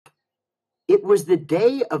It was the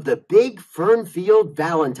day of the big Fernfield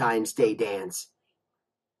Valentine's Day dance.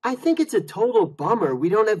 I think it's a total bummer we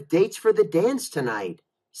don't have dates for the dance tonight,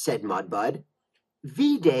 said Mudbud.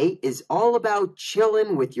 V-Day is all about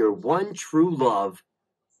chillin' with your one true love.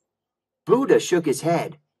 Buddha shook his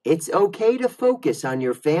head. It's okay to focus on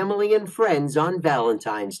your family and friends on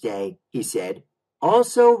Valentine's Day, he said.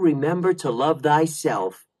 Also remember to love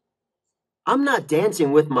thyself. I'm not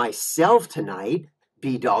dancing with myself tonight,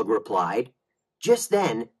 B-Dog replied. Just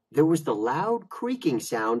then, there was the loud creaking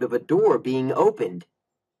sound of a door being opened.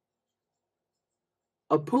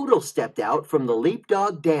 A poodle stepped out from the Leap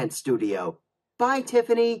Dog dance studio. Bye,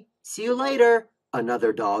 Tiffany. See you later,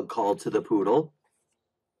 another dog called to the poodle.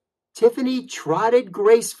 Tiffany trotted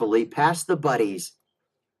gracefully past the buddies.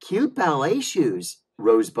 Cute ballet shoes,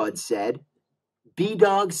 Rosebud said.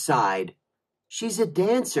 B-Dog sighed. She's a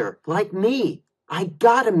dancer, like me. I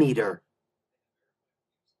gotta meet her.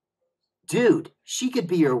 Dude, she could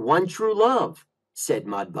be your one true love, said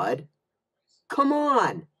Mudbud. Come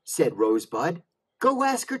on, said Rosebud. Go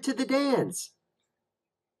ask her to the dance.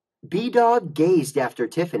 B-Dog gazed after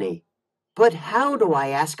Tiffany. But how do I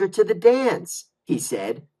ask her to the dance? He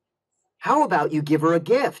said. How about you give her a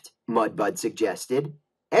gift? Mudbud suggested.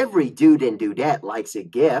 Every dude and dudette likes a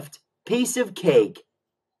gift. Piece of cake.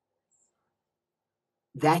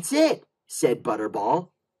 That's it, said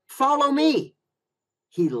Butterball. Follow me.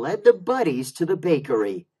 He led the buddies to the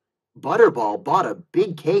bakery. Butterball bought a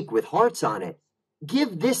big cake with hearts on it.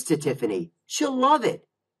 Give this to Tiffany. She'll love it.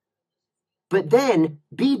 But then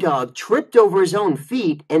B-Dog tripped over his own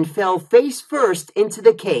feet and fell face first into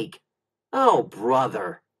the cake. Oh,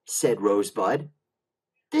 brother, said Rosebud.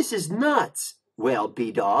 This is nuts, wailed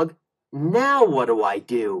B-Dog. Now what do I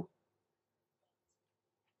do?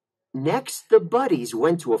 Next, the buddies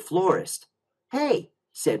went to a florist. Hey,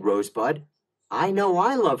 said Rosebud, I know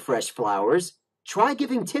I love fresh flowers. Try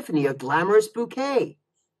giving Tiffany a glamorous bouquet.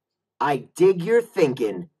 I dig your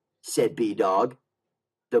thinking, said B-Dog.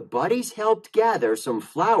 The buddies helped gather some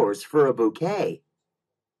flowers for a bouquet.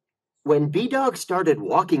 When B-Dog started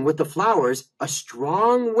walking with the flowers, a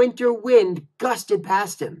strong winter wind gusted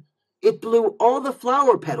past him. It blew all the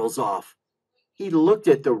flower petals off. He looked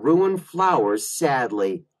at the ruined flowers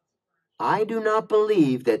sadly. I do not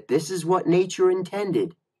believe that this is what nature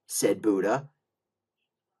intended, said Buddha.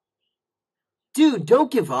 Dude, don't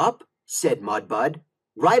give up, said Mudbud.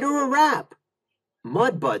 Write her a rap.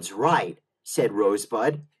 Mudbud's right, said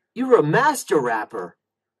Rosebud. You're a master rapper.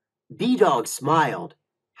 B-Dog smiled.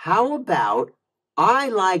 How about, I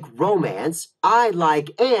like romance, I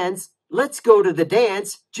like ants, let's go to the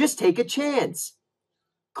dance, just take a chance.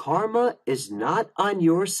 Karma is not on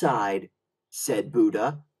your side, said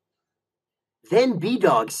Buddha. Then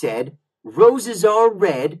B-Dog said, roses are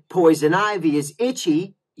red, poison ivy is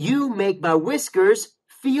itchy, you make my whiskers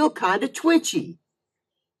feel kinda twitchy.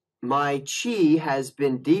 My chi has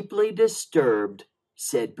been deeply disturbed,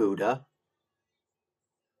 said Buddha.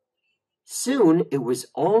 Soon it was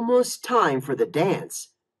almost time for the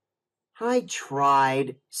dance. I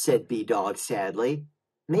tried, said B-Dog sadly.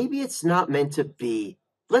 Maybe it's not meant to be.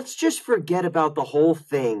 Let's just forget about the whole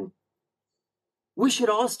thing. We should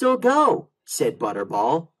all still go, said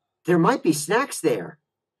Butterball. There might be snacks there.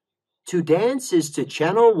 To dance is to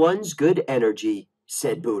channel one's good energy,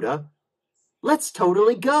 said Buddha. Let's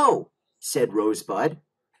totally go, said Rosebud.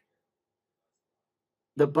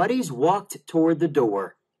 The buddies walked toward the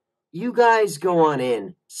door. You guys go on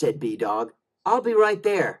in, said B-Dog. I'll be right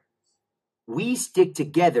there. We stick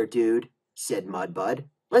together, dude, said Mudbud.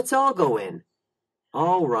 Let's all go in.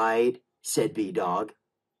 All right, said B-Dog.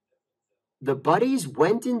 The buddies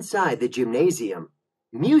went inside the gymnasium.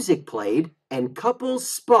 Music played, and couples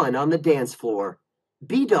spun on the dance floor.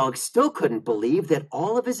 B-Dog still couldn't believe that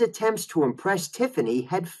all of his attempts to impress Tiffany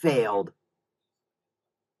had failed.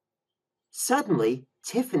 Suddenly,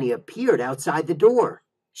 Tiffany appeared outside the door.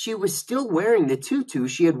 She was still wearing the tutu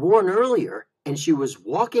she had worn earlier, and she was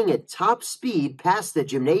walking at top speed past the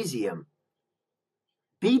gymnasium.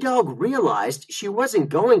 B-Dog realized she wasn't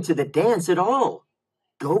going to the dance at all.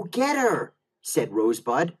 Go get her, said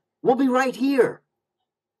Rosebud. We'll be right here.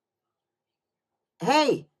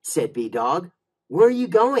 Hey, said B-Dog, where are you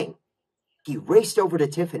going? He raced over to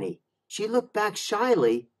Tiffany. She looked back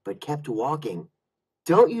shyly, but kept walking.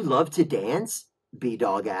 Don't you love to dance?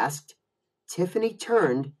 B-Dog asked. Tiffany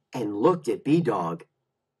turned and looked at B-Dog.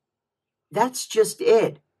 That's just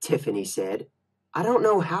it, Tiffany said. I don't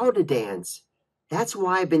know how to dance. That's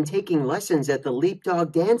why I've been taking lessons at the Leap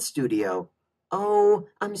Dog Dance Studio. Oh,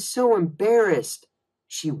 I'm so embarrassed.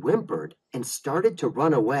 She whimpered and started to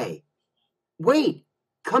run away. Wait,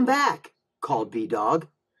 come back, called B-Dog.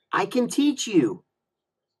 I can teach you.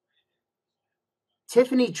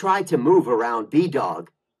 Tiffany tried to move around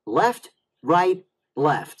B-Dog. Left, right,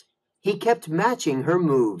 left. He kept matching her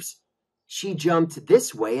moves. She jumped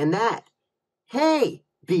this way and that. Hey,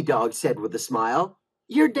 B-Dog said with a smile,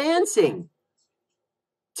 you're dancing.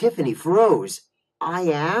 Tiffany froze. I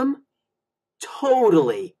am?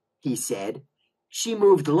 Totally, he said. She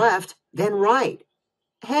moved left, then right.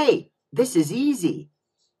 Hey, this is easy.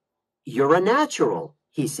 You're a natural,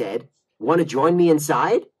 he said. Want to join me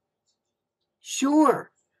inside?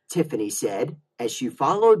 Sure, Tiffany said as she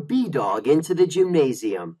followed B-Dog into the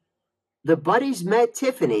gymnasium. The buddies met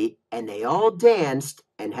Tiffany and they all danced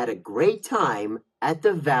and had a great time at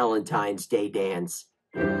the Valentine's Day dance.